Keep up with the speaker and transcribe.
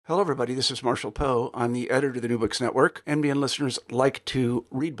Hello, everybody. This is Marshall Poe. I'm the editor of the New Books Network. NBN listeners like to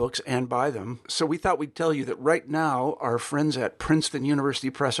read books and buy them. So we thought we'd tell you that right now, our friends at Princeton University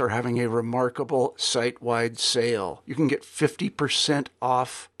Press are having a remarkable site-wide sale. You can get 50%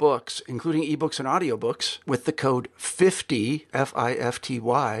 off books, including ebooks and audiobooks, with the code 50,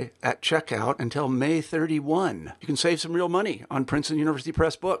 F-I-F-T-Y, at checkout until May 31. You can save some real money on Princeton University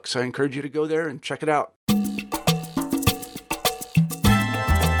Press books. I encourage you to go there and check it out.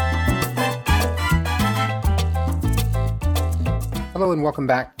 Hello and welcome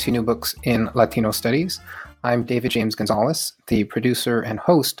back to New Books in Latino Studies. I'm David James Gonzalez, the producer and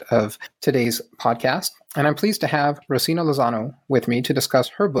host of today's podcast, and I'm pleased to have Rosina Lozano with me to discuss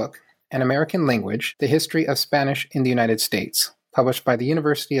her book, An American Language, The History of Spanish in the United States, published by the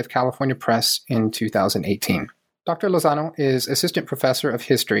University of California Press in 2018. Dr. Lozano is Assistant Professor of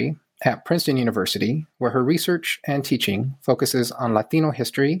History at Princeton University, where her research and teaching focuses on Latino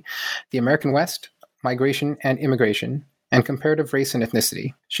history, the American West, migration and immigration, and comparative race and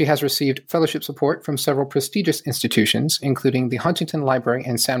ethnicity. She has received fellowship support from several prestigious institutions, including the Huntington Library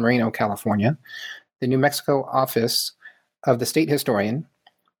in San Marino, California, the New Mexico Office of the State Historian,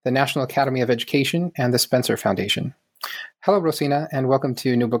 the National Academy of Education, and the Spencer Foundation. Hello, Rosina, and welcome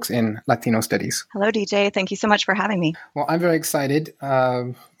to New Books in Latino Studies. Hello, DJ. Thank you so much for having me. Well, I'm very excited.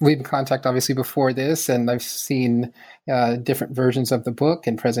 We've been in contact, obviously, before this, and I've seen different versions of the book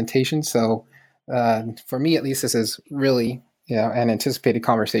and presentations, so for me, at least, this is really, an anticipated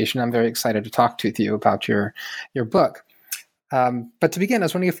conversation. I'm very excited to talk to you about your book. But to begin, I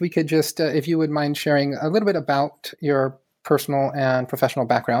was wondering if we could just, if you would mind sharing a little bit about your personal and professional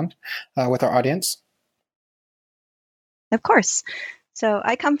background with our audience. Of course. So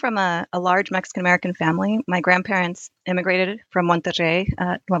I come from a large Mexican-American family. My grandparents immigrated from Monterrey,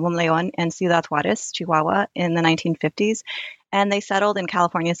 Nuevo León, and Ciudad Juárez, Chihuahua, in the 1950s. And they settled in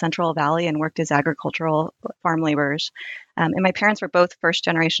California's Central Valley and worked as agricultural farm laborers. And my parents were both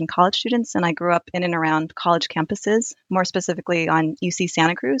first-generation college students, and I grew up in and around college campuses, more specifically on UC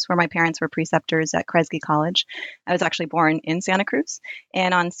Santa Cruz, where my parents were preceptors at Kresge College. I was actually born in Santa Cruz,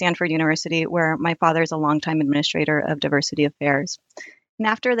 and on Stanford University, where my father is a longtime administrator of diversity affairs. And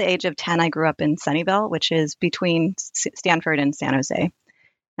after the age of 10, I grew up in Sunnyvale, which is between Stanford and San Jose.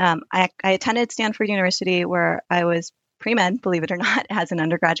 I attended Stanford University, where I was pre-med, believe it or not, as an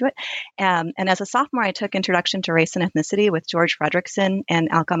undergraduate. And as a sophomore, I took Introduction to Race and Ethnicity with George Fredrickson and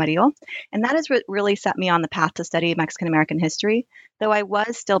Al Camarillo. And that has really set me on the path to study Mexican-American history, though I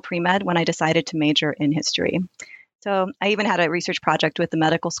was still pre-med when I decided to major in history. So I even had a research project with the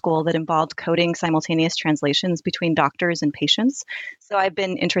medical school that involved coding simultaneous translations between doctors and patients. So I've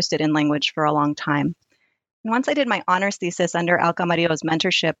been interested in language for a long time. And once I did my honors thesis under Al Camarillo's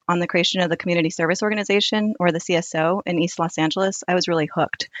mentorship on the creation of the Community Service Organization, or the CSO, in East Los Angeles, I was really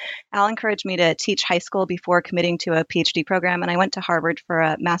hooked. Al encouraged me to teach high school before committing to a PhD program, and I went to Harvard for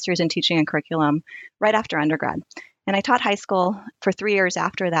a master's in teaching and curriculum right after undergrad. And I taught high school for 3 years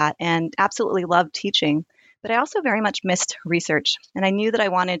after that and absolutely loved teaching. But I also very much missed research, and I knew that I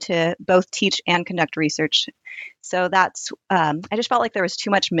wanted to both teach and conduct research. So that's, I just felt like there was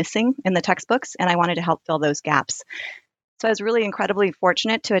too much missing in the textbooks, and I wanted to help fill those gaps. So I was really incredibly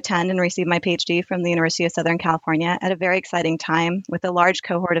fortunate to attend and receive my PhD from the University of Southern California at a very exciting time with a large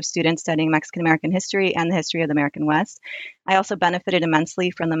cohort of students studying Mexican-American history and the history of the American West. I also benefited immensely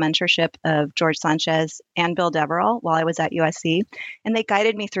from the mentorship of George Sanchez and Bill Deverell while I was at USC, and they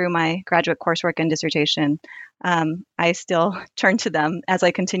guided me through my graduate coursework and dissertation. I still turn to them as I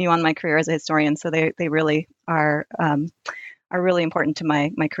continue on my career as a historian, so they really are really important to my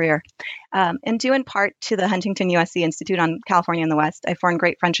career. And due in part to the Huntington USC Institute on California in the West, I formed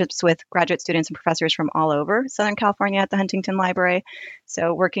great friendships with graduate students and professors from all over Southern California at the Huntington Library.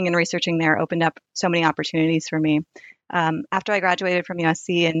 So working and researching there opened up so many opportunities for me. After I graduated from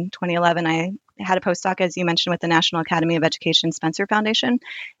USC in 2011, I had a postdoc, as you mentioned, with the National Academy of Education Spencer Foundation.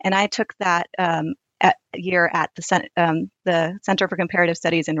 And I took that year at the Center for Comparative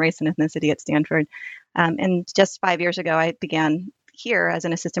Studies in Race and Ethnicity at Stanford. And just 5 years ago, I began here as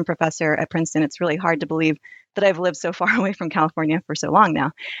an assistant professor at Princeton. It's really hard to believe that I've lived so far away from California for so long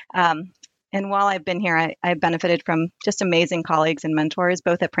now. And while I've been here, I've benefited from just amazing colleagues and mentors,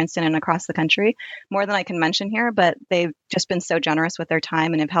 both at Princeton and across the country, more than I can mention here, but they've just been so generous with their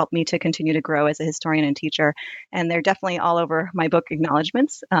time and have helped me to continue to grow as a historian and teacher. And they're definitely all over my book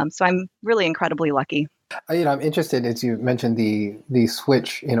acknowledgments. So I'm really incredibly lucky. I'm interested, as you mentioned, the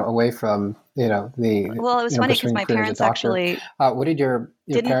switch, away from, the. Well, it was funny because my parents actually. What did your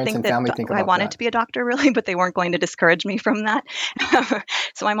parents and family think about that? I wanted to be a doctor, really, but they weren't going to discourage me from that.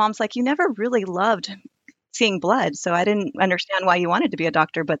 So my mom's like, "You never really loved seeing blood. So I didn't understand why you wanted to be a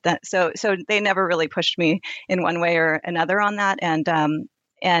doctor, but so they never really pushed me in one way or another on that.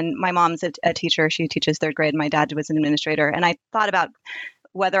 And my mom's a teacher. She teaches third grade. My dad was an administrator. And I thought about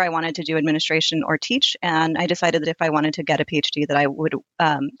whether I wanted to do administration or teach. And I decided that if I wanted to get a PhD, that I would,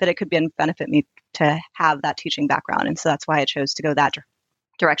 that it could benefit me to have that teaching background. And so that's why I chose to go that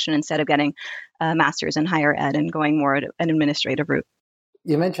direction instead of getting a master's in higher ed and going more at an administrative route.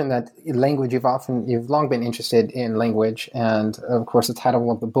 You mentioned that language, you've long been interested in language, and of course the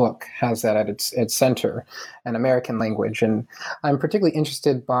title of the book has that at its center, an American language. And I'm particularly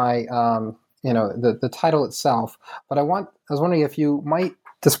interested by the title itself, but I was wondering if you might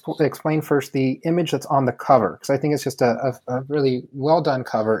explain first the image that's on the cover, because I think it's just a really well done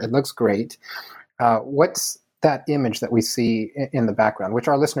cover. It looks great. What's that image that we see in the background, which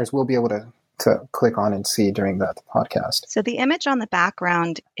our listeners will be able to click on and see during the podcast? So the image on the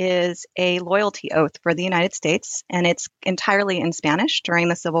background is a loyalty oath for the United States, and it's entirely in Spanish during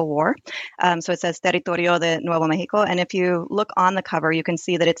the Civil War. So it says Territorio de Nuevo Mexico. And if you look on the cover, you can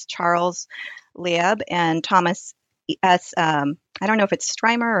see that it's Charles Leeb and Thomas S. I don't know if it's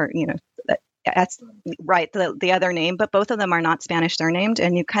Strymer or, that's right, the other name, but both of them are not Spanish surnamed,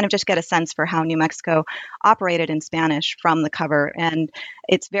 and you kind of just get a sense for how New Mexico operated in Spanish from the cover. And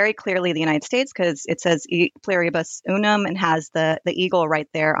it's very clearly the United States because it says E Pluribus Unum and has the eagle right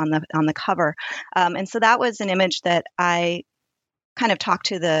there on the cover. And so that was an image that I kind of talked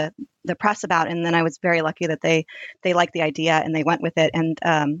to the press about, and then I was very lucky that they liked the idea and they went with it. And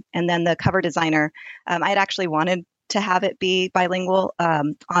then the cover designer, I had actually wanted to have it be bilingual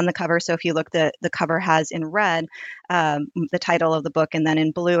on the cover. So if you look, the cover has in red the title of the book, and then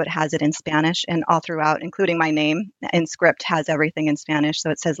in blue it has it in Spanish, and all throughout, including my name in script, has everything in Spanish.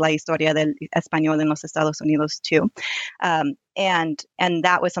 So it says La Historia del Español en los Estados Unidos too. And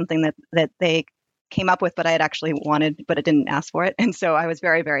that was something that they came up with, but I had actually wanted, but it didn't ask for it. And so I was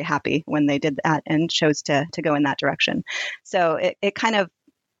very, very happy when they did that and chose to go in that direction. So it kind of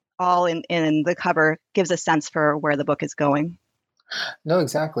all in the cover gives a sense for where the book is going. No,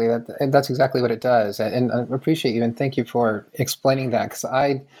 exactly. That's exactly what it does. And I appreciate you and thank you for explaining that, because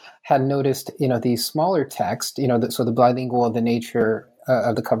I had noticed, the smaller text, so the bilingual, the nature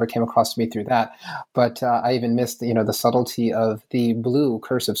of the cover came across to me through that. But I even missed, the subtlety of the blue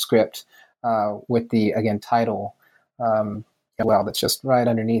cursive script with the, again, title. That's just right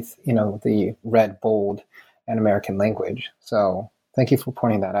underneath, the red bold and American language. So thank you for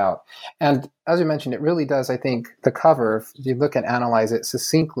pointing that out. And as you mentioned, it really does, I think, the cover, if you look and analyze it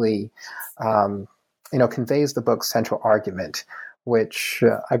succinctly, conveys the book's central argument, which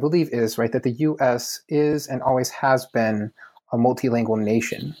I believe is, right, that the U.S. is and always has been a multilingual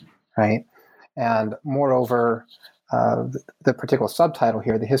nation, right? And moreover, the particular subtitle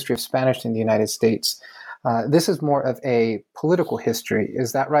here, The History of Spanish in the United States, this is more of a political history.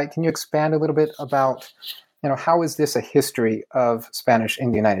 Is that right? Can you expand a little bit about how is this a history of Spanish in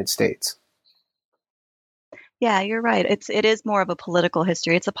the United States? Yeah, you're right. It is more of a political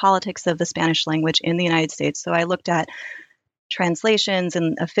history. It's a politics of the Spanish language in the United States. So I looked at translations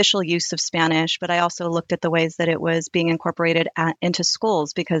and official use of Spanish, but I also looked at the ways that it was being incorporated into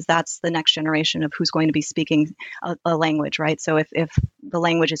schools, because that's the next generation of who's going to be speaking a language, right? So if the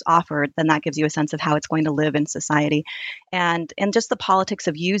language is offered, then that gives you a sense of how it's going to live in society, and just the politics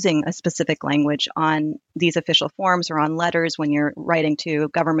of using a specific language on these official forms or on letters when you're writing to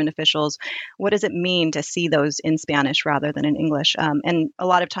government officials. What does it mean to see those in Spanish rather than in English? And a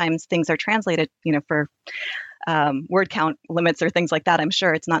lot of times things are translated, for word count limits or things like that. I'm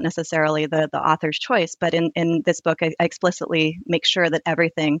sure it's not necessarily the author's choice, but in this book, I explicitly make sure that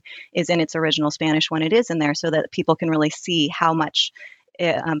everything is in its original Spanish when it is in there, so that people can really see how much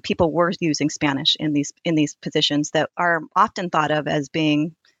people were using Spanish in these positions that are often thought of as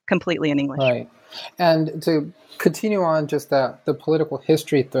being completely in English. Right. And to continue on just the political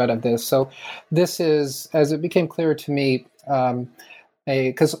history thread of this, so this is, as it became clear to me,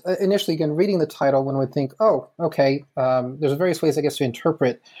 because initially, again, reading the title, one would think, oh, okay, there's various ways, I guess, to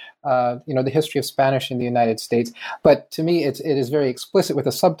interpret, the history of Spanish in the United States. But to me, it is very explicit with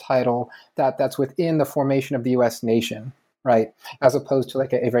a subtitle that's within the formation of the U.S. nation, right? As opposed to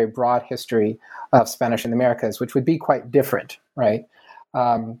like a very broad history of Spanish in the Americas, which would be quite different, right?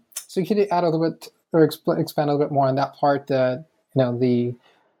 So you could add a little bit, or expand a little bit more on that part, the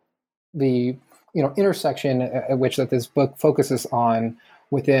intersection at which that this book focuses on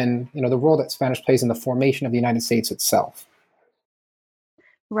within, the role that Spanish plays in the formation of the United States itself.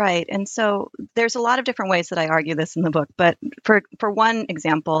 Right. And so there's a lot of different ways that I argue this in the book. But for one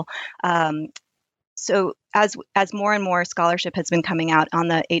example, So as more and more scholarship has been coming out on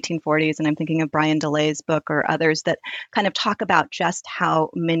the 1840s, and I'm thinking of Brian DeLay's book or others that kind of talk about just how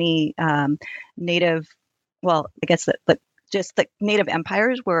many native, well, I guess just the native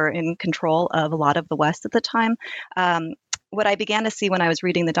empires were in control of a lot of the West at the time. What I began to see when I was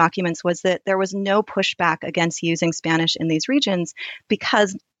reading the documents was that there was no pushback against using Spanish in these regions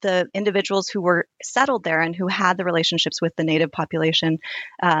because the individuals who were settled there and who had the relationships with the native population,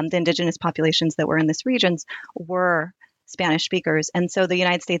 the indigenous populations that were in these regions, were Spanish speakers. And so the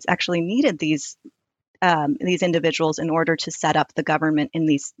United States actually needed these individuals in order to set up the government in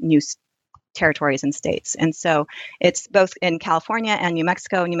these new territories and states. And so it's both in California and New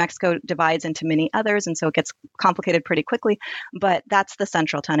Mexico. New Mexico divides into many others, and so it gets complicated pretty quickly. But that's the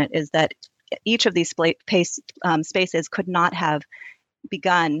central tenet, is that each of these spaces could not have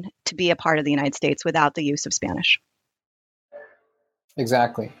begun to be a part of the United States without the use of Spanish.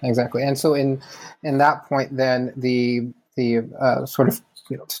 Exactly. And so in that point, then the sort of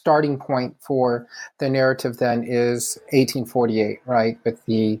starting point for the narrative then is 1848, right, with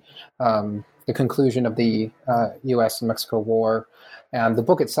the conclusion of the U.S. and Mexico War, and the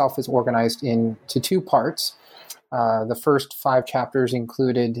book itself is organized into two parts. The first 5 chapters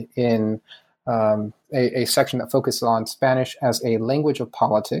included in a section that focuses on Spanish as a language of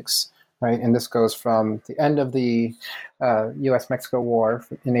politics, right, and this goes from the end of the U.S.-Mexico War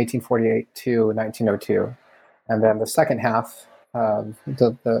in 1848 to 1902, and then the second half.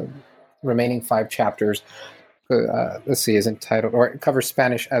 The remaining 5 chapters, is entitled, or it covers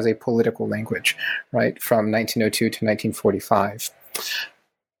Spanish as a political language, right, from 1902 to 1945.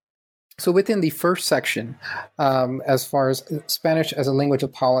 So within the first section, as far as Spanish as a language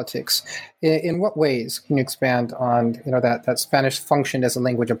of politics, in what ways can you expand on that Spanish functioned as a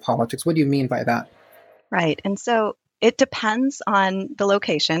language of politics? What do you mean by that? Right, and so it depends on the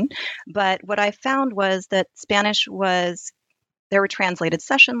location, but what I found was that Spanish there were translated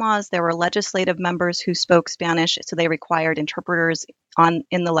session laws. There were legislative members who spoke Spanish, so they required interpreters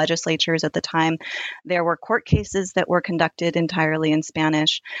in the legislatures at the time. There were court cases that were conducted entirely in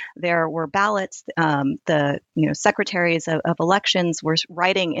Spanish. There were ballots. The secretaries of elections were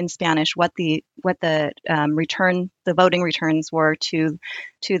writing in Spanish what the voting returns were to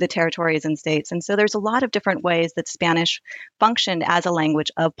the territories and states. And so there's a lot of different ways that Spanish functioned as a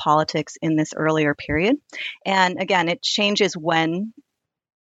language of politics in this earlier period. And again, it changes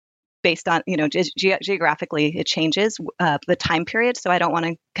based on, geographically, it changes the time period. So I don't want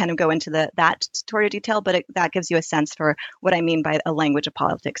to kind of go into that sort of detail, but that gives you a sense for what I mean by a language of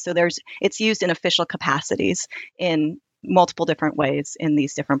politics. So it's used in official capacities in multiple different ways in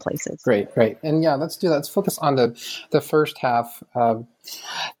these different places. Great. And yeah, let's do that. Let's focus on the first half.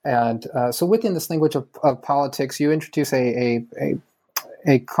 So within this language of politics, you introduce a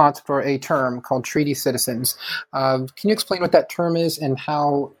concept or a term called treaty citizens. Can you explain what that term is and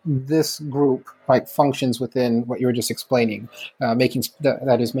how this group functions within what you were just explaining, making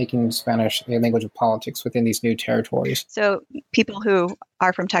Spanish a language of politics within these new territories? So people who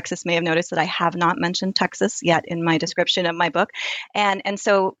are from Texas may have noticed that I have not mentioned Texas yet in my description of my book. And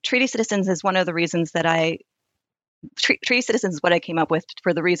so treaty citizens is one of the reasons that treaty citizens is what I came up with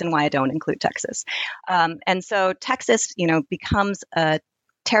for the reason why I don't include Texas. And so Texas, becomes a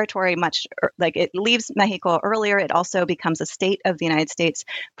territory it leaves Mexico earlier. It also becomes a state of the United States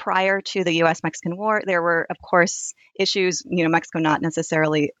prior to the U.S.-Mexican War. There were, of course, issues, Mexico not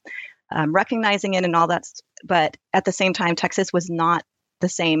necessarily recognizing it and all that. But at the same time, Texas was not the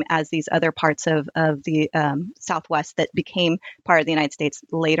same as these other parts of the Southwest that became part of the United States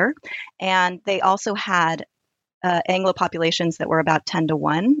later. And they also had Anglo populations that were about 10 to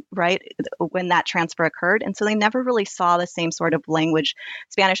 1, right, when that transfer occurred. And so they never really saw the same sort of language,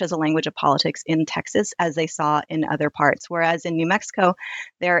 Spanish as a language of politics in Texas as they saw in other parts. Whereas in New Mexico,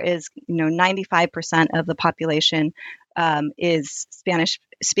 there is, 95% of the population is Spanish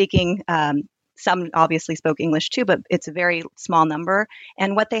speaking. Some obviously spoke English too, but it's a very small number.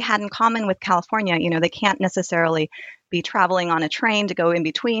 And what they had in common with California, they can't necessarily be traveling on a train to go in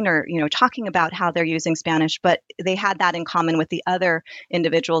between or, talking about how they're using Spanish, but they had that in common with the other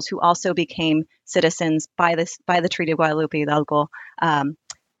individuals who also became citizens by the Treaty of Guadalupe Hidalgo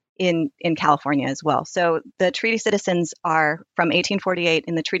in California as well. So the treaty citizens are from 1848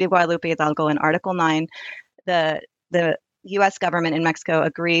 in the Treaty of Guadalupe Hidalgo in Article 9. The U.S. government in Mexico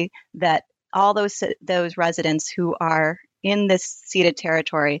agree that all those residents who are in this ceded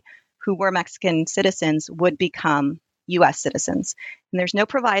territory who were Mexican citizens would become U.S. citizens. And there's no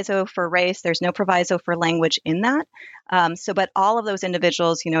proviso for race. There's no proviso for language in that. But all of those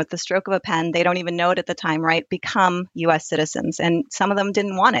individuals, at the stroke of a pen, they don't even know it at the time, right, become U.S. citizens. And some of them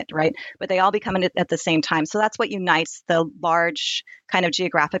didn't want it, right? But they all become it at the same time. So that's what unites the large kind of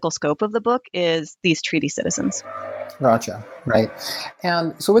geographical scope of the book is these treaty citizens. Gotcha. Right.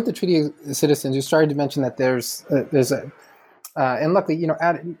 And so with the treaty citizens, you started to mention that there's a and luckily,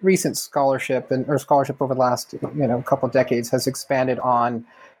 recent scholarship or scholarship over the last, couple of decades has expanded on,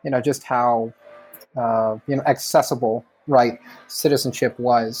 just how, accessible, right, citizenship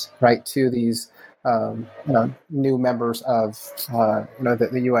was, right, to these, new members of,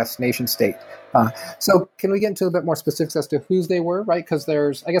 the U.S. nation state. So can we get into a bit more specifics as to whose they were, right? Because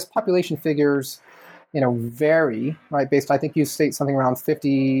there's, I guess, population figures, vary, right, based, I think you state something around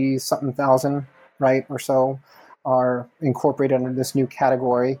 50-something thousand, right, or so, are incorporated under this new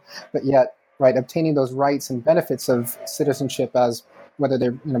category, but yet, right, obtaining those rights and benefits of citizenship as whether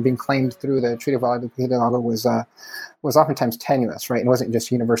they're being claimed through the Treaty of Hidalgo was oftentimes tenuous, right? It wasn't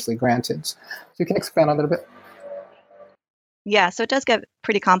just universally granted. So you can expand on that a bit. Yeah, so it does get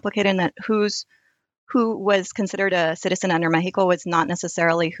pretty complicated in that who was considered a citizen under Mexico was not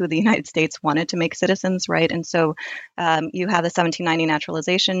necessarily who the United States wanted to make citizens, right? And so you have the 1790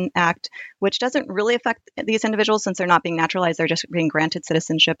 Naturalization Act, which doesn't really affect these individuals since they're not being naturalized; they're just being granted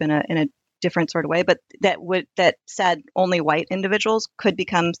citizenship in a different sort of way. But that said, only white individuals could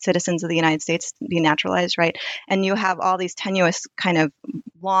become citizens of the United States, be naturalized, right? And you have all these tenuous kind of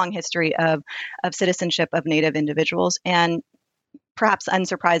long history of citizenship of Native individuals and. Perhaps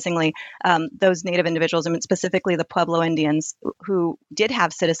unsurprisingly, those Native individuals, and specifically the Pueblo Indians, who did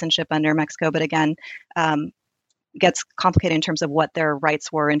have citizenship under Mexico, but again, gets complicated in terms of what their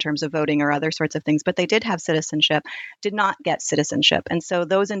rights were in terms of voting or other sorts of things, but they did have citizenship, did not get citizenship. And so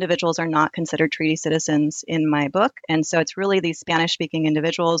those individuals are not considered treaty citizens in my book. And so it's really these Spanish-speaking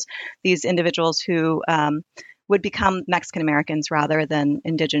individuals, these individuals who would become Mexican Americans rather than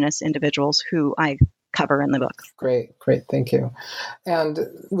indigenous individuals who I cover in the book. Great. Thank you. And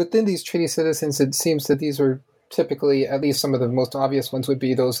within these treaty citizens, it seems that these were typically, at least some of the most obvious ones would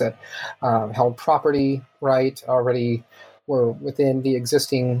be those that held property, right, already were within the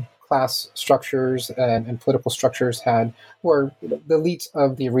existing class structures and political structures were the elite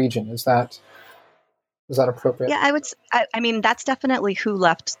of the region. Is that appropriate? Yeah, I mean, that's definitely who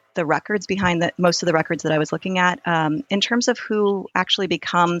left the records behind most of the records that I was looking at. In terms of who actually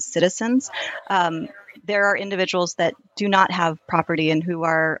becomes citizens, there are individuals that do not have property and who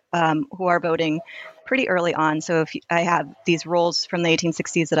are voting pretty early on. So if I have these rolls from the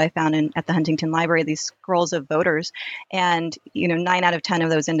 1860s that I found at the Huntington Library, these scrolls of voters, and 9 out of 10 of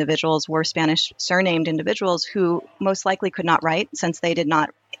those individuals were Spanish surnamed individuals who most likely could not write since they did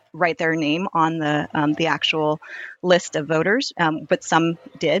not write their name on the actual list of voters, but some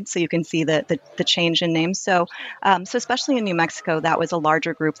did. So you can see the change in names. So especially in New Mexico, that was a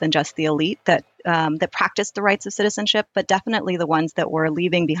larger group than just the elite that practiced the rights of citizenship, but definitely the ones that were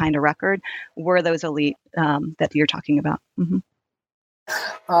leaving behind a record were those elite that you're talking about. Mm-hmm.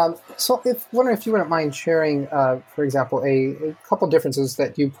 So wondering if you wouldn't mind sharing, for example, a couple differences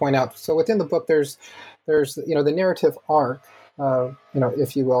that you point out. So within the book, there's the narrative arc,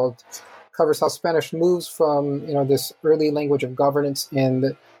 if you will, covers how Spanish moves from this early language of governance in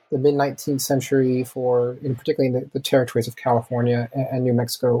the mid-19th century particularly in the territories of California and New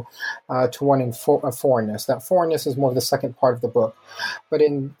Mexico, to one of foreignness. That foreignness is more of the second part of the book. But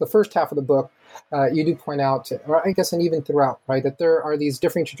in the first half of the book, you do point out, or I guess, and even throughout, right, that there are these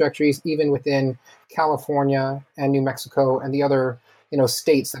different trajectories even within California and New Mexico and the other,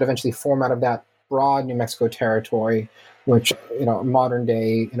 states that eventually form out of that broad New Mexico territory, which, modern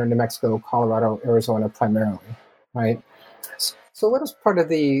day, New Mexico, Colorado, Arizona primarily, right? So what is one of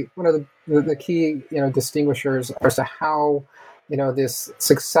the key, distinguishers as to how, this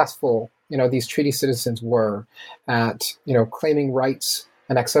successful, these treaty citizens were at, claiming rights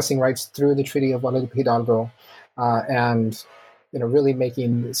and accessing rights through the Treaty of Guadalupe Hidalgo, and, really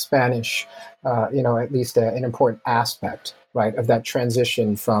making Spanish, at least an important aspect, right, of that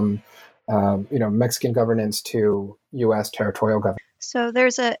transition from, Mexican governance to U.S. territorial governance. So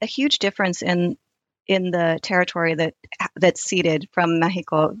there's a huge difference in the territory that's ceded from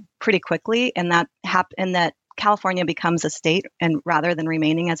Mexico pretty quickly, and that California becomes a state and rather than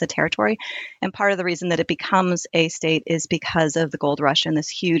remaining as a territory. And part of the reason that it becomes a state is because of the gold rush and this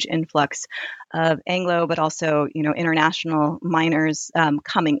huge influx of Anglo, but also, international miners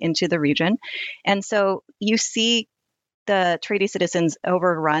coming into the region. And so you see the treaty citizens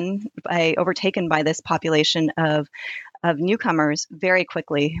overtaken by this population of newcomers very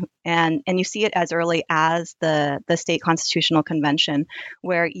quickly, and you see it as early as the state constitutional convention,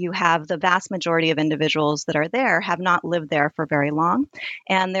 where you have the vast majority of individuals that are there have not lived there for very long,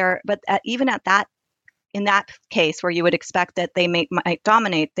 and even at that, in that case where you would expect that they might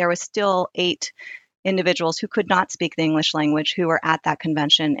dominate, there was still 8 individuals who could not speak the English language who were at that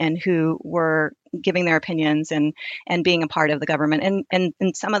convention and who were giving their opinions and being a part of the government. And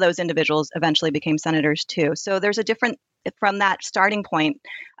some of those individuals eventually became senators too. So there's a different, from that starting point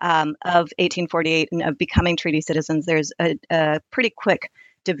of 1848 and of becoming treaty citizens, there's a pretty quick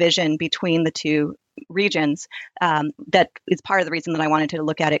division between the two regions that is part of the reason that I wanted to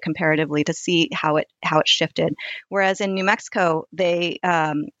look at it comparatively to see how it shifted. Whereas in New Mexico, there's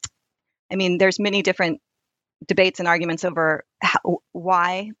many different debates and arguments over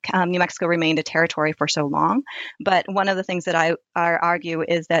why New Mexico remained a territory for so long. But one of the things that I argue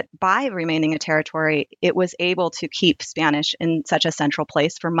is that by remaining a territory, it was able to keep Spanish in such a central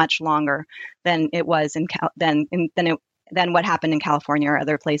place for much longer than it was than what happened in California or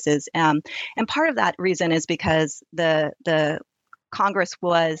other places. And part of that reason is because the Congress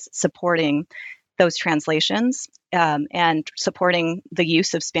was supporting those translations and supporting the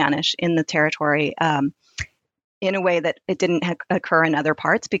use of Spanish in the territory in a way that it didn't occur in other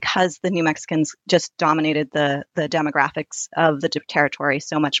parts, because the New Mexicans just dominated the demographics of the territory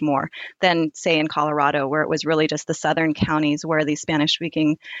so much more than, say, in Colorado, where it was really just the southern counties where the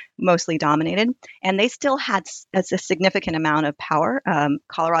Spanish-speaking mostly dominated. And they still had a significant amount of power.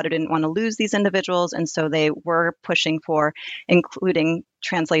 Colorado didn't want to lose these individuals, and so they were pushing for including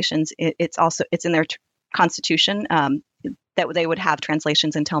translations. It's in their constitution that they would have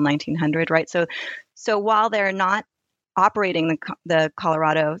translations until 1900, right? So while they're not operating the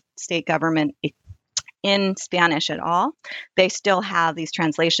Colorado state government in Spanish at all, they still have these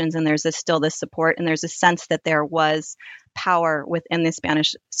translations, and there's still this support, and there's a sense that there was power within the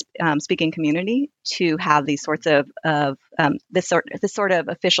Spanish speaking community to have these sorts of this sort of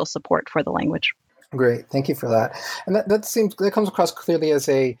official support for the language. Great, thank you for that. And that comes across clearly as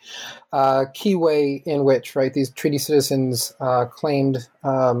a key way in which, right, these treaty citizens claimed,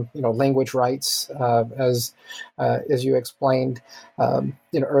 language rights, as you explained,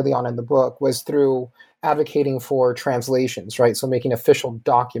 early on in the book, was through advocating for translations, right? So making official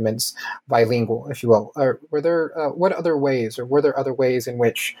documents bilingual, if you will. Were there were there other ways in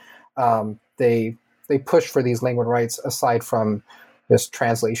which they pushed for these language rights aside from just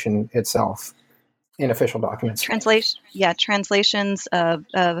translation itself in official documents? Translations of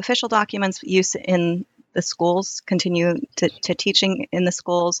official documents, use in the schools, continue to teaching in the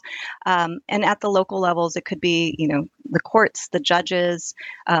schools, and at the local levels, it could be the courts, the judges.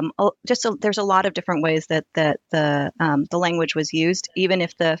 There's a lot of different ways that the language was used, even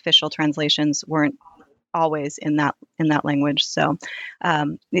if the official translations weren't always in that language. So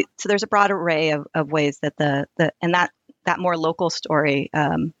there's a broad array of ways that that more local story.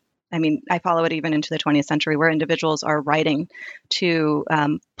 I follow it even into the 20th century, where individuals are writing to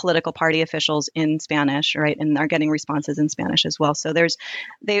political party officials in Spanish, right, and are getting responses in Spanish as well. So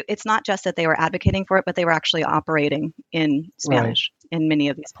it's not just that they were advocating for it, but they were actually operating in Spanish in many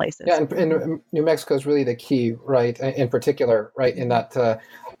of these places. Yeah, and New Mexico is really the key, right, in particular, right, in that the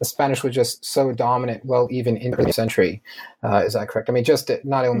Spanish was just so dominant, well, even in the 20th century. Is that correct? Just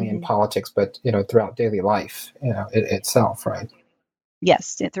not only in politics, but, throughout daily life, itself, right?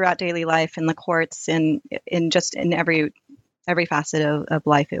 Yes, throughout daily life, in the courts, in every facet of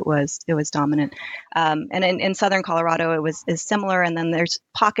life, it was dominant. And in southern Colorado, is similar. And then there's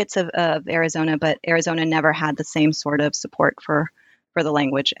pockets of Arizona, but Arizona never had the same sort of support for the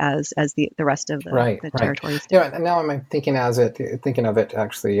language as the rest of the territories. Yeah, and now I'm thinking of it.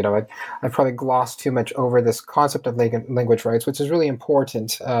 Actually, I've probably glossed too much over this concept of language rights, which is really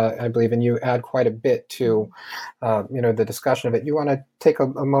important, I believe, and you add quite a bit to, the discussion of it. You want to take a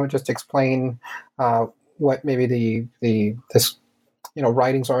moment just to explain what maybe the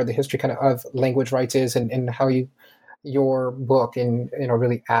writings are, the history kind of language rights is, and how your book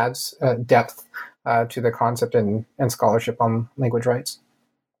really adds depth to the concept and scholarship on language rights.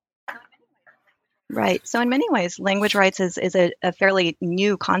 Right. So in many ways, language rights is a fairly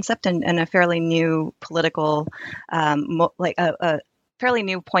new concept and a fairly new political, a fairly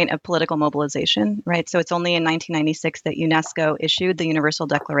new point of political mobilization, right? So it's only in 1996 that UNESCO issued the Universal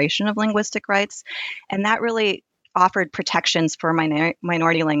Declaration of Linguistic Rights. And that really offered protections for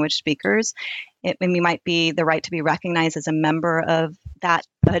minority language speakers. It might be the right to be recognized as a member of that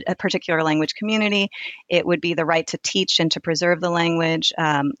a particular language community. It would be the right to teach and to preserve the language,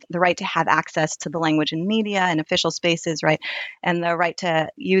 the right to have access to the language in media and official spaces, right, and the right to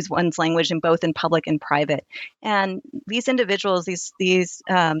use one's language in both in public and private. And these individuals, these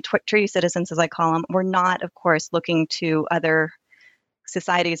treaty citizens, as I call them, were not, of course, looking to other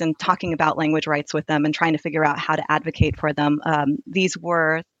societies and talking about language rights with them and trying to figure out how to advocate for them. These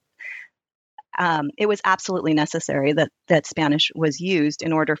were it was absolutely necessary that Spanish was used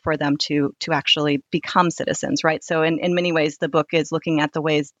in order for them to actually become citizens, right? So in many ways, the book is looking at the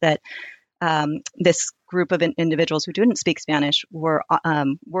ways that this group of individuals who didn't speak Spanish were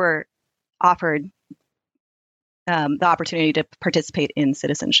offered the opportunity to participate in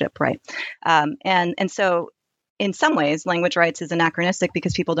citizenship, right? And so in some ways, language rights is anachronistic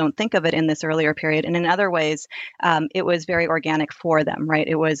because people don't think of it in this earlier period. And in other ways, it was very organic for them, right?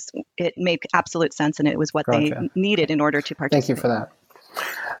 It made absolute sense, and it was what they needed in order to participate. Thank you for that.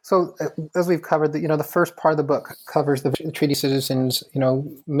 So as we've covered, the first part of the book covers the treaty citizens,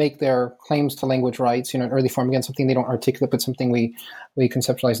 make their claims to language rights, in early form, again, something they don't articulate, but something we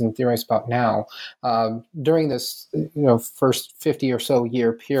conceptualize and theorize about now. During this, first 50 or so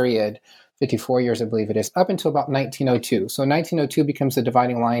year period, 54 years, I believe it is, up until about 1902. So 1902 becomes the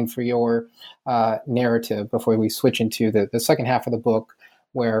dividing line for your narrative before we switch into the second half of the book,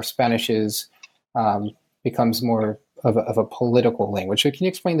 where Spanish becomes more of a political language. So can you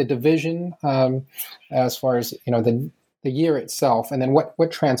explain the division as far as the year itself, and then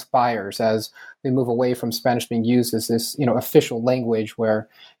what transpires as they move away from Spanish being used as this official language, where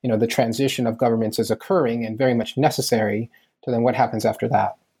the transition of governments is occurring and very much necessary, to then what happens after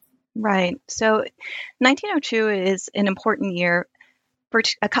that? Right. So 1902 is an important year for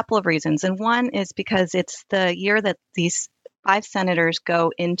a couple of reasons. And one is because it's the year that these 5 senators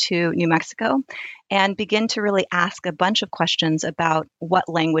go into New Mexico and begin to really ask a bunch of questions about what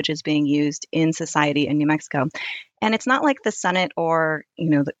language is being used in society in New Mexico. And it's not like the Senate or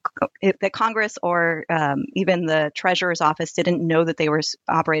the Congress or even the Treasurer's office didn't know that they were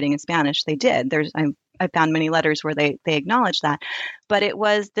operating in Spanish. They did. I found many letters where they acknowledged that, but it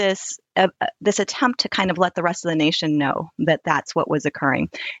was this attempt to kind of let the rest of the nation know that that's what was occurring,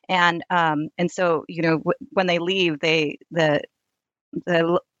 and so when they leave, the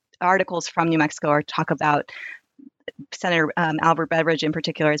articles from New Mexico talk about Senator Albert Beveridge in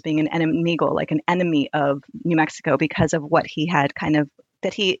particular as being an enemigo, like an enemy of New Mexico, because of what he had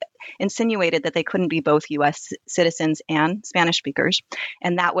that he insinuated that they couldn't be both U.S. citizens and Spanish speakers,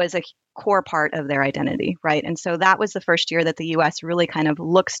 and that was a core part of their identity, right? And so that was the first year that the U.S. really kind of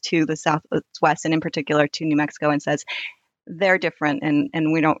looks to the Southwest, and in particular to New Mexico, and says they're different,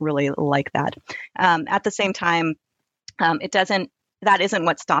 and we don't really like that. At the same time, that isn't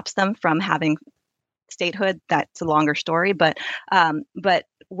what stops them from having statehood. That's a longer story, but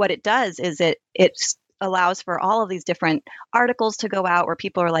what it does is it allows for all of these different articles to go out where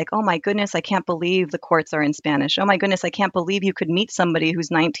people are like, oh my goodness, I can't believe the courts are in Spanish. Oh my goodness, I can't believe you could meet somebody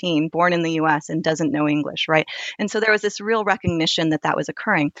who's 19, born in the US, and doesn't know English, right? And so there was this real recognition that was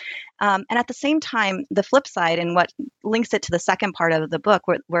occurring. And at the same time, the flip side, and what links it to the second part of the book,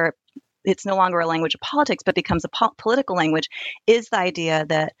 where it's no longer a language of politics, but becomes a political language, is the idea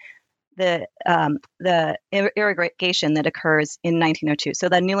that the irrigation that occurs in 1902. So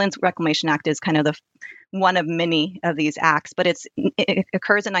the Newlands Reclamation Act is kind of one of many of these acts, but it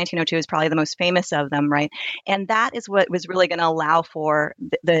occurs in 1902, is probably the most famous of them, right? And that is what was really going to allow for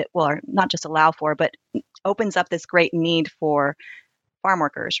not just allow for, but opens up this great need for farm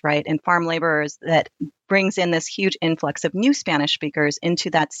workers, right, and farm laborers, that brings in this huge influx of new Spanish speakers into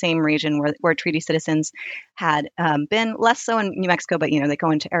that same region where treaty citizens had been, less so in New Mexico, but they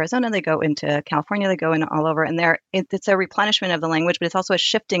go into Arizona, they go into California, they go in all over, and it's a replenishment of the language, but it's also a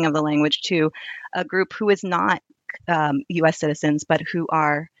shifting of the language to a group who is not U.S. citizens, but who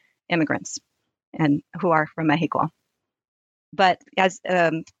are immigrants and who are from Mexico. But as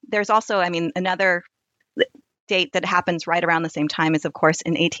there's also, another date that happens right around the same time is, of course,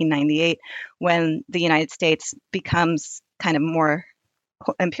 in 1898, when the United States becomes kind of more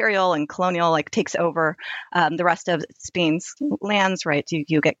imperial and colonial, like takes over the rest of Spain's lands, right?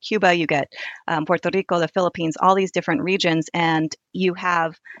 You get Cuba, you get Puerto Rico, the Philippines, all these different regions, and you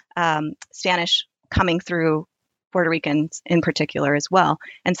have Spanish coming through Puerto Ricans in particular as well.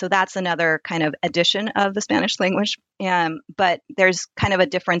 And so that's another kind of addition of the Spanish language. But there's kind of a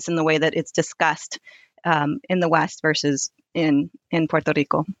difference in the way that it's discussed in the West versus in Puerto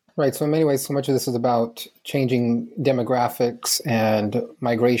Rico. Right. So in many ways, so much of this is about changing demographics and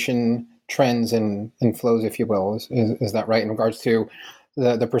migration trends and flows, if you will. Is that right in regards to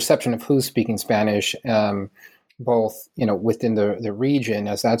the perception of who's speaking Spanish, both within the region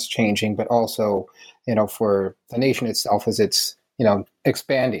as that's changing, but also for the nation itself as it's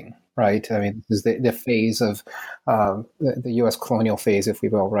expanding, right? I mean, this is the phase of the U.S. colonial phase, if we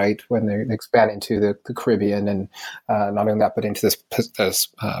will, right, when they expand into the Caribbean and not only that, but into this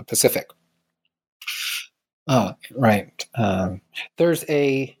Pacific. Right.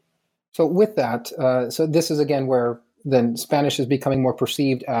 So with that, so this is again where then Spanish is becoming more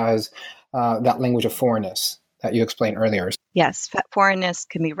perceived as that language of foreignness that you explained earlier. Yes, foreignness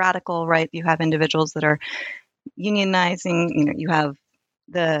can be radical, right? You have individuals that are unionizing, you have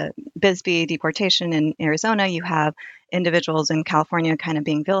the Bisbee deportation in Arizona, you have individuals in California kind of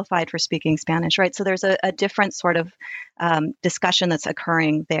being vilified for speaking Spanish, right? So there's a different sort of discussion that's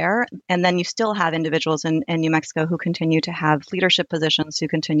occurring there. And then you still have individuals in New Mexico who continue to have leadership positions, who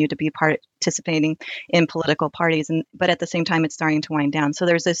continue to be participating in political parties. But at the same time, it's starting to wind down. So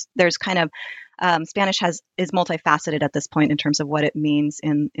there's kind of Spanish is multifaceted at this point in terms of what it means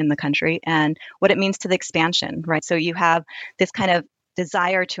in the country and what it means to the expansion, right? So you have this kind of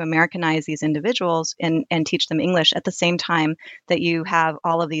desire to Americanize these individuals and teach them English at the same time that you have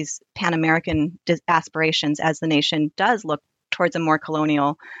all of these Pan-American aspirations as the nation does look towards a more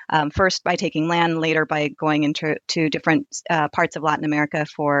colonial, first by taking land, later by going into different parts of Latin America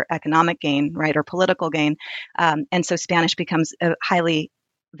for economic gain, right, or political gain. And so Spanish becomes highly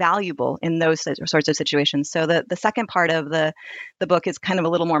valuable in those sorts of situations. So the second part of the book is kind of a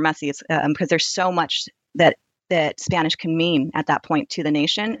little more messy because there's so much that Spanish can mean at that point to the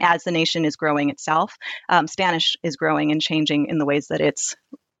nation. As the nation is growing itself, Spanish is growing and changing in the ways that it's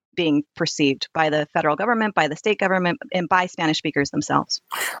being perceived by the federal government, by the state government, and by Spanish speakers themselves.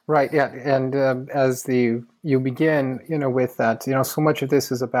 Right. Yeah. And as you begin, with that, so much of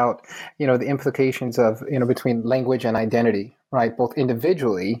this is about, the implications of, between language and identity, right? Both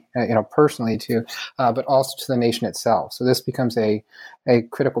individually, personally too, but also to the nation itself. So this becomes a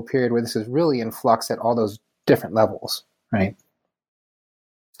critical period where this is really in flux at all those different levels, right?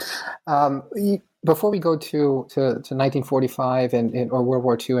 Before we go to 1945 or World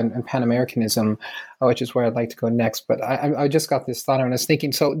War II and Pan-Americanism, which is where I'd like to go next, but I just got this thought and I was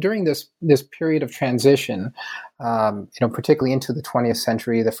thinking, so during this period of transition, particularly into the 20th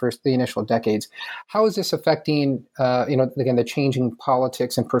century, the initial decades, how is this affecting, again, the changing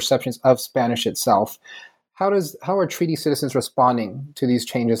politics and perceptions of Spanish itself? How are treaty citizens responding to these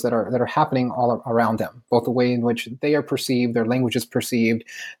changes that are happening all around them, both the way in which they are perceived, their language is perceived,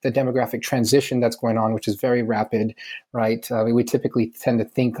 the demographic transition that's going on, which is very rapid, right? We typically tend to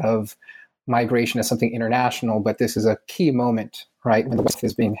think of migration as something international, but this is a key moment, right, when the West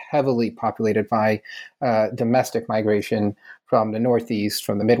is being heavily populated by domestic migration from the Northeast,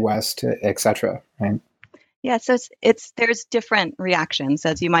 from the Midwest, et cetera, right? Yeah, so there's different reactions,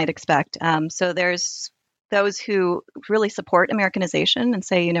 as you might expect. So there's those who really support Americanization and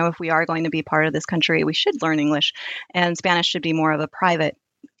say, if we are going to be part of this country, we should learn English, and Spanish should be more of a private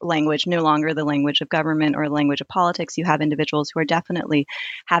language, no longer the language of government or the language of politics. You have individuals who are definitely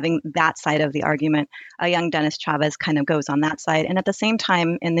having that side of the argument. A young Dennis Chavez kind of goes on that side. And at the same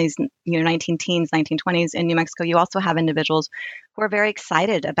time, in these 19-teens, 1920s in New Mexico, you also have individuals who are very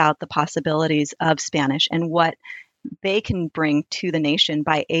excited about the possibilities of Spanish and what they can bring to the nation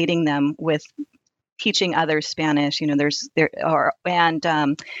by aiding them with teaching others Spanish,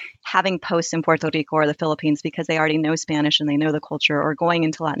 having posts in Puerto Rico or the Philippines because they already know Spanish and they know the culture, or going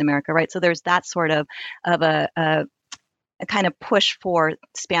into Latin America, right? So there's that sort of a kind of push for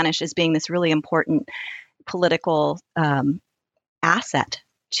Spanish as being this really important political asset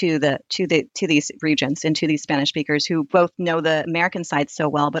to these regions and to these Spanish speakers who both know the American side so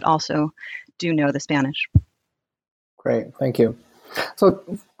well, but also do know the Spanish. Great, thank you. So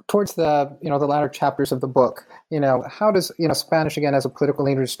towards the the latter chapters of the book, how does Spanish again as a political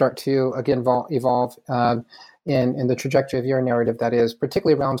language start to again evolve in the trajectory of your narrative, that is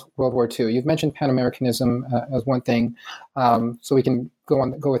particularly around World War II? You've mentioned Pan-Americanism as one thing, so we can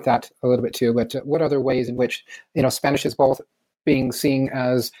go with that a little bit too. But what other ways in which Spanish is both being seen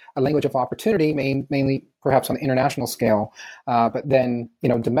as a language of opportunity, mainly perhaps on the international scale, but then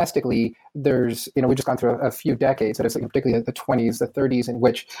domestically, there's we've just gone through a few decades, that is particularly the 20s, the 30s, in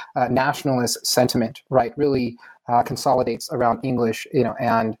which nationalist sentiment, right, really consolidates around English,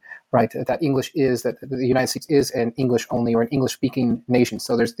 and right, that English is, that the United States is an English only or an English speaking nation.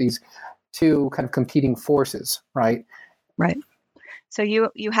 So there's these two kind of competing forces, right? Right. So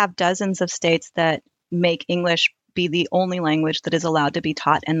you have dozens of states that make English be the only language that is allowed to be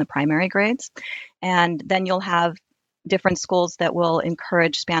taught in the primary grades. And then you'll have different schools that will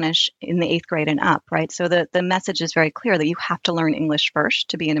encourage Spanish in the 8th grade and up, right? So the message is very clear that you have to learn English first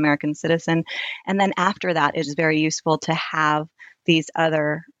to be an American citizen. And then after that, it is very useful to have these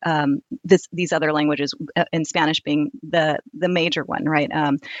other these other languages, and Spanish being the major one, right?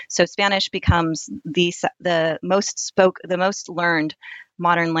 So Spanish becomes the most learned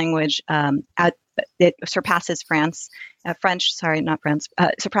modern language. It surpasses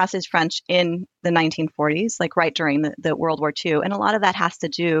surpasses French in the 1940s, like right during the World War II. And a lot of that has to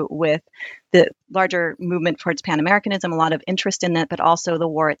do with the larger movement towards Pan-Americanism, a lot of interest in it, but also the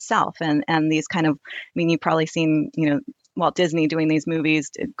war itself. And these kind of, I mean, you've probably seen, Walt Disney doing these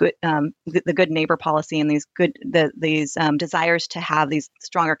movies, the good neighbor policy, and these desires to have these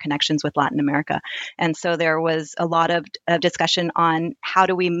stronger connections with Latin America. And so there was a lot of discussion on how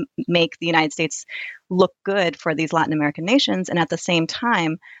do we make the United States look good for these Latin American nations, and at the same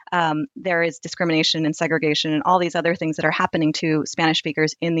time, there is discrimination and segregation and all these other things that are happening to Spanish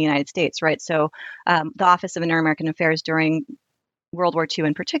speakers in the United States, right? So the Office of Inter-American Affairs during World War II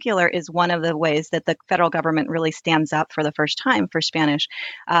in particular is one of the ways that the federal government really stands up for the first time for Spanish.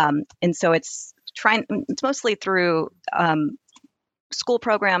 And so it's mostly through school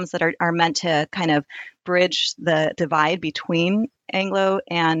programs that are meant to kind of bridge the divide between Anglo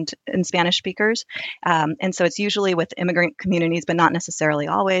and Spanish speakers. And so it's usually with immigrant communities, but not necessarily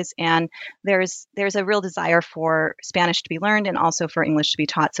always. And there's a real desire for Spanish to be learned and also for English to be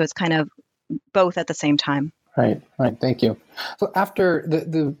taught. So it's kind of both at the same time. Right. Thank you. So after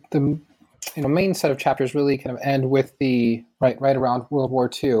the main set of chapters really kind of end with the right around World War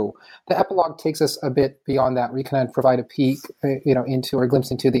II, the epilogue takes us a bit beyond that. We kind of provide a peek, into or a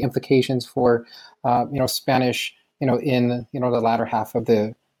glimpse into the implications for, Spanish, in the latter half of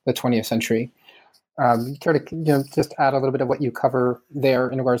the 20th century. Care to just add a little bit of what you cover there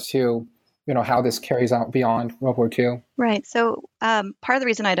in regards to how this carries out beyond World War II? Right. So part of the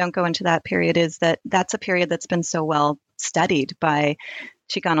reason I don't go into that period is that that's a period that's been so well studied by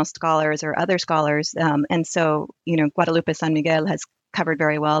Chicano scholars or other scholars. And so, Guadalupe San Miguel has covered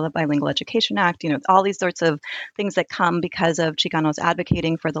very well the Bilingual Education Act, all these sorts of things that come because of Chicanos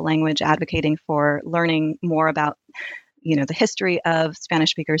advocating for the language, advocating for learning more about the history of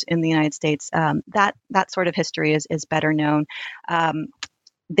Spanish speakers in the United States. That sort of history is better known.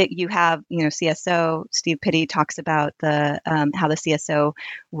 That you have, CSO, Steve Pitti talks about how the CSO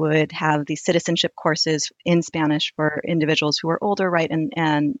would have these citizenship courses in Spanish for individuals who are older, right?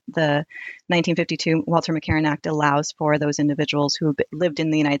 And the 1952 Walter McCarran Act allows for those individuals who lived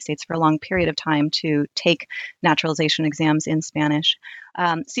in the United States for a long period of time to take naturalization exams in Spanish.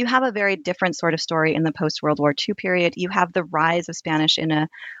 So you have a very different sort of story in the post-World War II period. You have the rise of Spanish in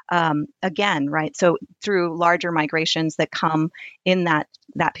again, right? So through larger migrations that come in that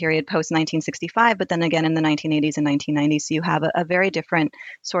period post-1965, but then again in the 1980s and 1990s, so you have a very different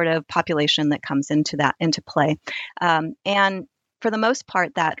sort of population that comes into play. And for the most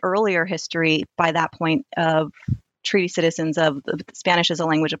part, that earlier history by that point of treaty citizens of Spanish as a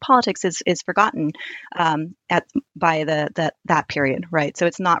language of politics is forgotten by that period, right? So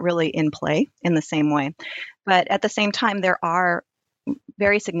it's not really in play in the same way. But at the same time, there are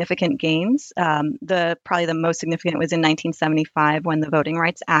very significant gains. Probably the most significant was in 1975 when the Voting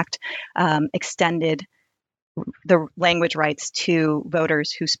Rights Act extended the language rights to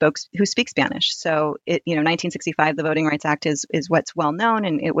voters who speak Spanish. So 1965, the Voting Rights Act is what's well known,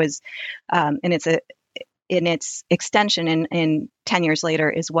 and it was, in its extension in 10 years later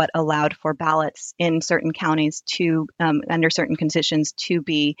is what allowed for ballots in certain counties to, under certain conditions, to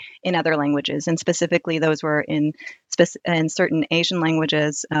be in other languages. And specifically, those were in certain Asian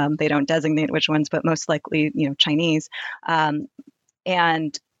languages. They don't designate which ones, but most likely, Chinese,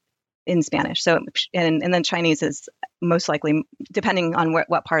 and in Spanish. So, and then Chinese is most likely, depending on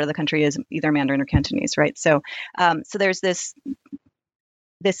what part of the country, is either Mandarin or Cantonese, right? So, so there's this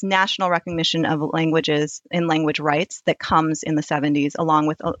national recognition of languages and language rights that comes in the 70s, along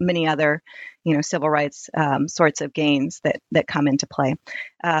with many other, civil rights sorts of gains that come into play.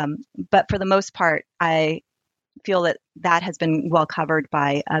 But for the most part, I feel that has been well covered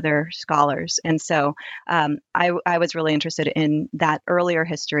by other scholars. And so I was really interested in that earlier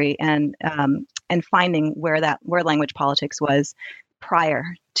history and finding where language politics was prior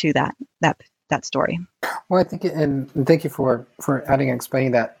to that story. Well, I think, and thank you for adding and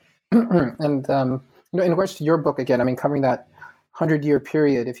explaining that. And in regards to your book, again, I mean, covering that 100-year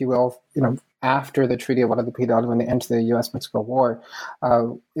period, if you will, after the Treaty of Guadalupe Hidalgo and the end to the U.S.-Mexico War,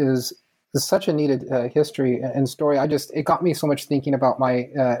 is such a needed history and story. It got me so much thinking about my,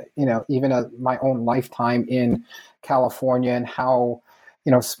 even my own lifetime in California and how,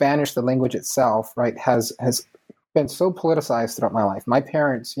 Spanish, the language itself, right, has been so politicized throughout my life. My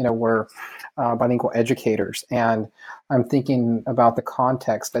parents, were bilingual educators, and I'm thinking about the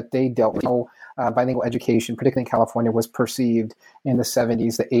context that they dealt with. Bilingual education, particularly in California, was perceived in the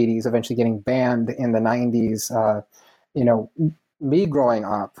 70s, the 80s, eventually getting banned in the 90s. Me growing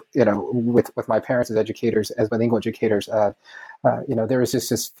up, with my parents as educators, as bilingual educators, there was just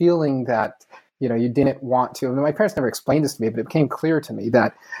this feeling that you didn't want to. I mean, my parents never explained this to me, but it became clear to me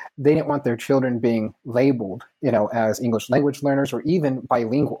that they didn't want their children being labeled, as English language learners or even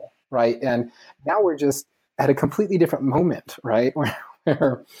bilingual, right? And now we're just at a completely different moment, right?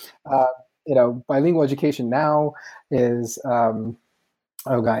 Where bilingual education now is, I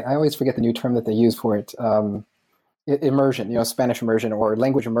always forget the new term that they use for it. Immersion, Spanish immersion or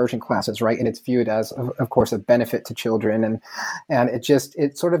language immersion classes, right? And it's viewed as, of course, a benefit to children. And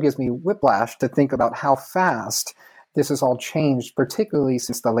it sort of gives me whiplash to think about how fast this has all changed, particularly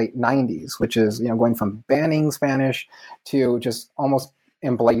since the late 90s, which is, going from banning Spanish to just almost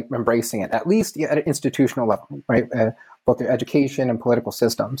embracing it, at least at an institutional level, right? Both their education and political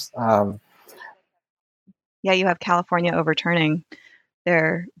systems. You have California overturning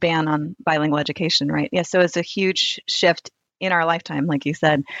their ban on bilingual education, right? Yeah, so it's a huge shift in our lifetime, like you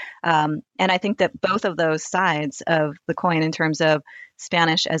said. And I think that both of those sides of the coin, in terms of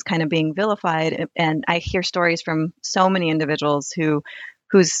Spanish as kind of being vilified, and I hear stories from so many individuals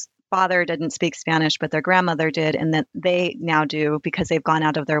whose father didn't speak Spanish, but their grandmother did, and that they now do because they've gone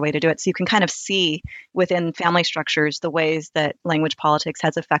out of their way to do it. So you can kind of see within family structures the ways that language politics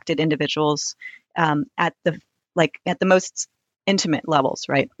has affected individuals at the most intimate levels,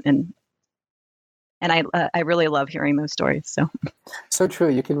 right? And I really love hearing those stories. So true.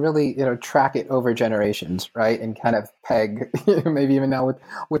 You can really track it over generations, right? And kind of peg maybe even now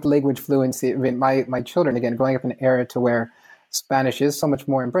with language fluency. I mean, my children, again, growing up in an era to where Spanish is so much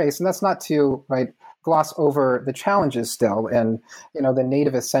more embraced, and that's not to gloss over the challenges still, and the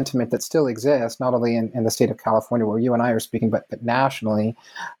nativist sentiment that still exists, not only in the state of California where you and I are speaking, but nationally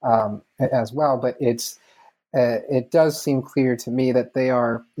as well. But it does seem clear to me that they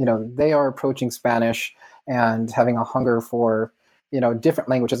are approaching Spanish and having a hunger for, different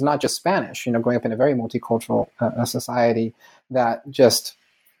languages, not just Spanish, growing up in a very multicultural society, that just,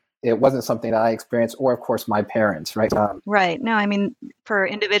 it wasn't something that I experienced, or of course my parents, right? Right. No, I mean, for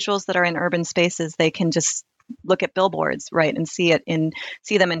individuals that are in urban spaces, they can just look at billboards, right, and see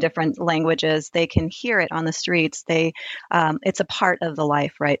them in different languages. They can hear it on the streets. It's a part of the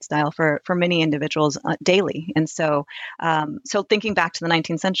life, right, style for many individuals daily. And so thinking back to the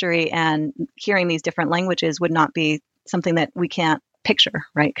 19th century and hearing these different languages would not be something that we can't picture,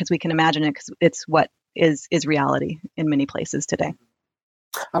 right? Because we can imagine it, because it's what is reality in many places today.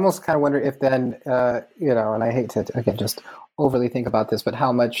 I almost kind of wonder if then, and I hate to, again, just overly think about this, but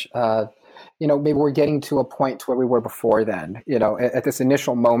how much, maybe we're getting to a point to where we were before then, at this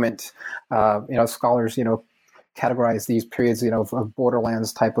initial moment, scholars, categorize these periods, of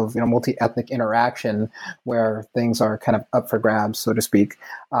borderlands type of, multi-ethnic interaction where things are kind of up for grabs, so to speak.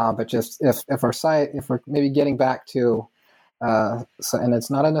 But just if we're maybe getting back to, and it's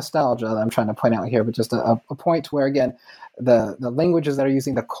not a nostalgia that I'm trying to point out here, but just a point where, again, the languages that are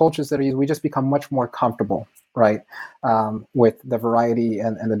using, the cultures that are using, we just become much more comfortable, right, with the variety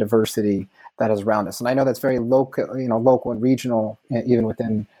and the diversity that is around us. And I know that's very local and regional, even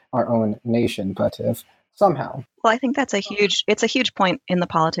within our own nation. But if somehow, well, I think it's a huge point in the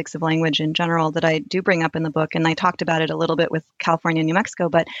politics of language in general that I do bring up in the book, and I talked about it a little bit with California and New Mexico.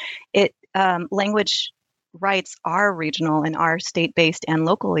 But language rights are regional and are state-based and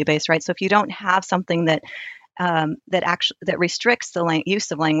locally based, right? So if you don't have something that restricts the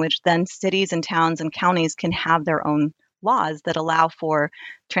use of language, then cities and towns and counties can have their own laws that allow for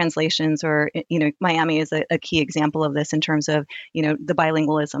translations, or, Miami is a key example of this in terms of, the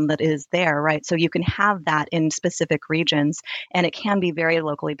bilingualism that is there, right? So you can have that in specific regions, and it can be very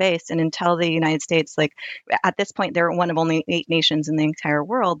locally based. And until the United States, at this point, they're one of only 8 nations in the entire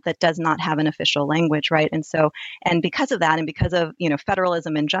world that does not have an official language, right? And because of that, and because of,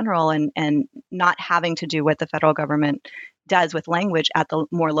 federalism in general, and not having to do what the federal government does with language at the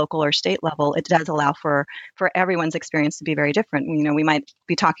more local or state level, it does allow for everyone's experience to be very different. We might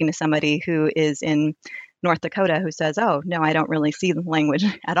be talking to somebody who is in North Dakota who says, "Oh, no, I don't really see the language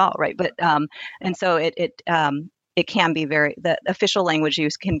at all," right? But and so it can be the official language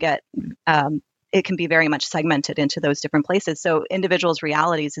use can get it can be very much segmented into those different places. So individuals'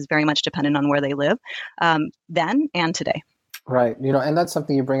 realities is very much dependent on where they live then and today. Right. And that's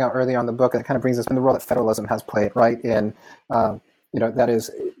something you bring out early on in the book that kind of brings us in the role that federalism has played, right, in that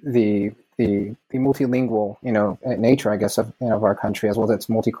is the multilingual, nature, I guess, of our country, as well as its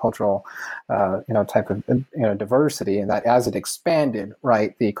multicultural, type of, diversity, and that as it expanded,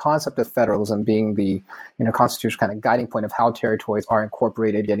 right, the concept of federalism being the, constitutional kind of guiding point of how territories are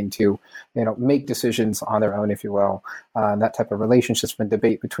incorporated, getting to, make decisions on their own, if you will, and that type of relationships and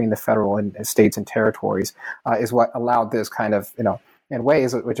debate between the federal and states and territories is what allowed this kind of, in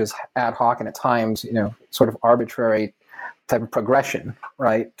ways which is ad hoc and at times, sort of arbitrary type of progression,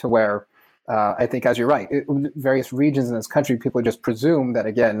 right, to where I think, as you're right, various regions in this country, people just presume that,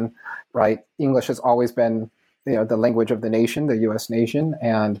 again, right, English has always been, the language of the nation, the U.S. nation,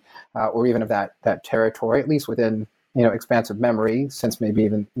 and or even of that territory, at least within, expansive memory, since maybe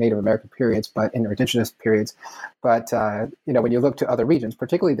even Native American periods, but in indigenous periods. But, when you look to other regions,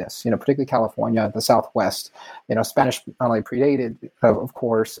 particularly particularly California, the Southwest, Spanish not only predated, of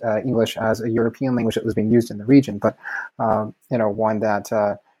course, English as a European language that was being used in the region, but, one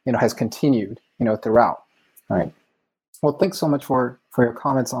that, has continued, throughout. All right. Well, thanks so much for your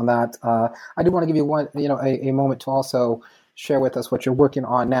comments on that. I do want to give you one, a moment to also share with us what you're working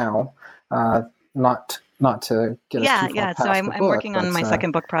on now. Not to get us too far past So I'm working on my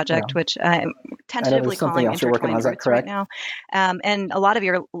second book project, which I'm tentatively calling Intertwined Roots right now. And a lot of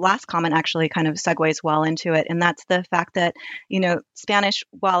your last comment actually kind of segues well into it, and that's the fact that Spanish,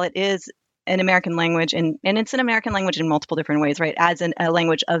 while it is an American language, and it's an American language in multiple different ways, right? As a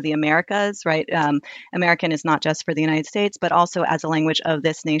language of the Americas, right? American is not just for the United States, but also as a language of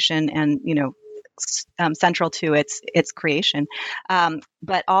this nation, and central to its creation.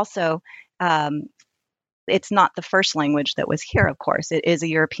 But also, it's not the first language that was here, of course. It is a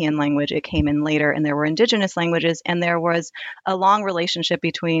European language. It came in later, and there were indigenous languages, and there was a long relationship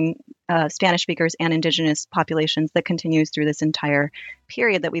between Spanish speakers and indigenous populations that continues through this entire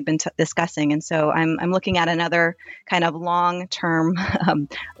period that we've been discussing. And so I'm looking at another kind of long-term,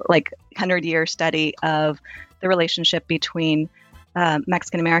 like 100-year study of the relationship between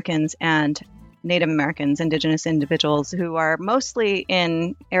Mexican Americans and Native Americans, indigenous individuals who are mostly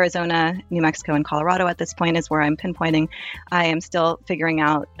in Arizona, New Mexico, and Colorado at this point is where I'm pinpointing. I am still figuring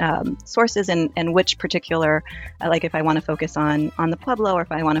out sources and which particular, like if I want to focus on the Pueblo, or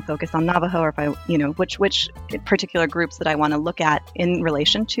if I want to focus on Navajo, or if I, which particular groups that I want to look at in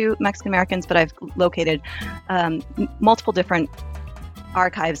relation to Mexican Americans. But I've located multiple different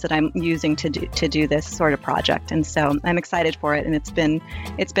archives that I'm using to do this sort of project, and so I'm excited for it. And it's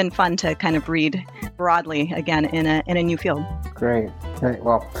been fun to kind of read broadly again in a new field. Great.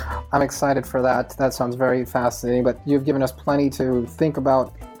 Well, I'm excited for that. That sounds very fascinating. But you've given us plenty to think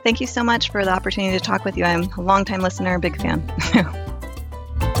about. Thank you so much for the opportunity to talk with you. I'm a longtime listener, big fan.